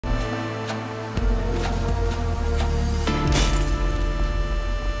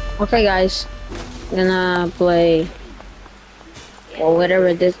Okay, guys, I'm gonna play, well,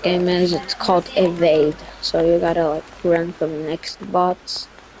 whatever this game is. It's called Evade. So you gotta like run from next bots.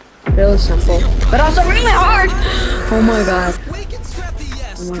 Really simple, but also really hard. Oh my god.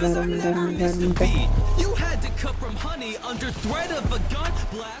 Oh my god. Oh my god. Oh my god.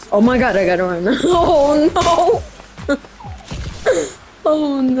 Oh my god. Oh my god. I gotta run. Oh no.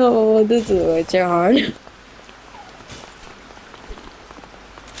 Oh no. This is way too hard.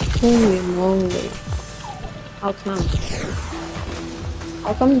 Holy moly. How come?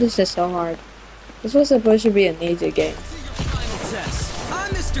 How come this is so hard? This was supposed to be an easy game.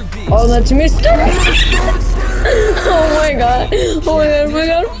 Oh, that's Mr. Oh my god. Oh my god, oh my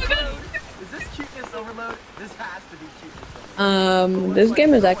god, oh my god. Is this cuteness overload? This has to be cuteness overload. This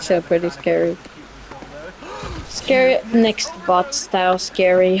game is actually pretty scary. Scary, next bot style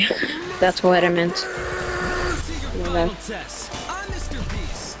scary. That's what I meant. Oh my god.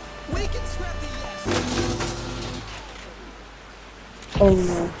 Oh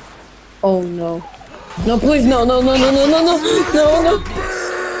no. Oh no. No, please, no, no, no, no, no, no, no, no, no.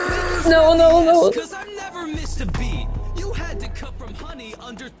 No, no, no. Cause I've never missed a beat. You had to cut from honey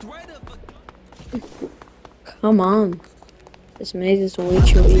under threat of a Come on. This maze is way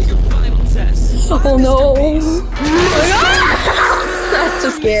too easy. Oh no. That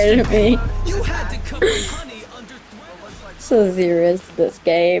just scared me. You had to cut from honey under threat. So serious, this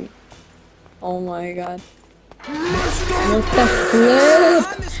game. Oh my god. What the flip?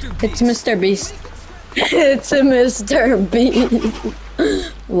 It's Mr. Beast. It's a Mr. Beast.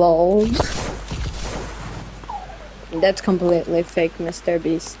 Lol. That's completely fake, Mr.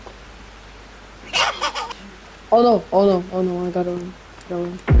 Beast. Oh no, oh no, oh no, I gotta run. No,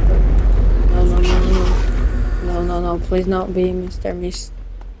 no, no, no, no. No, no, no, please not be Mr. Beast.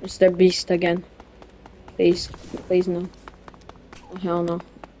 Mr. Beast again. Please, please no. Oh, hell no.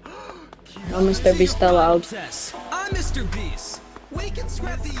 No Mr. Beast allowed. I'm Mr. Beast. We can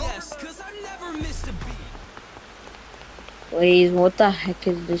scrap the S, cause I've never missed a beat. Please, what the heck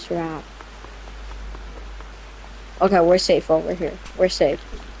is this rap? Okay, we're safe over here. We're safe.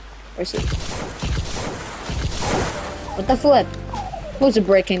 We're safe. What the flip? Who's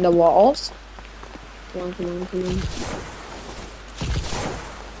breaking the walls? Come on, come on, come on.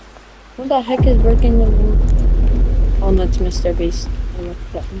 Who the heck is breaking the walls? Oh no, it's Mr. Beast. I love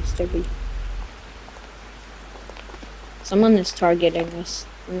that Mr. Beast. Someone is targeting us.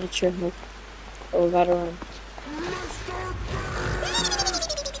 I'm not sure who. Oh, we gotta run.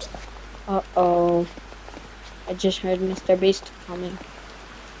 Uh-oh. I just heard Mr. Beast coming.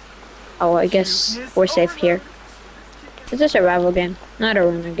 Oh, I guess we're safe here. It's a survival game, not a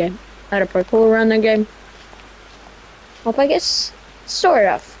runner game. Not a parkour runner game. Hope I guess sort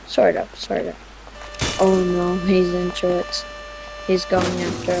of. Oh no, he's into it. He's going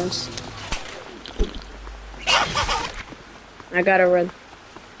after us. I gotta run.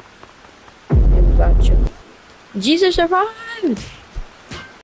 I got you. Jesus survived!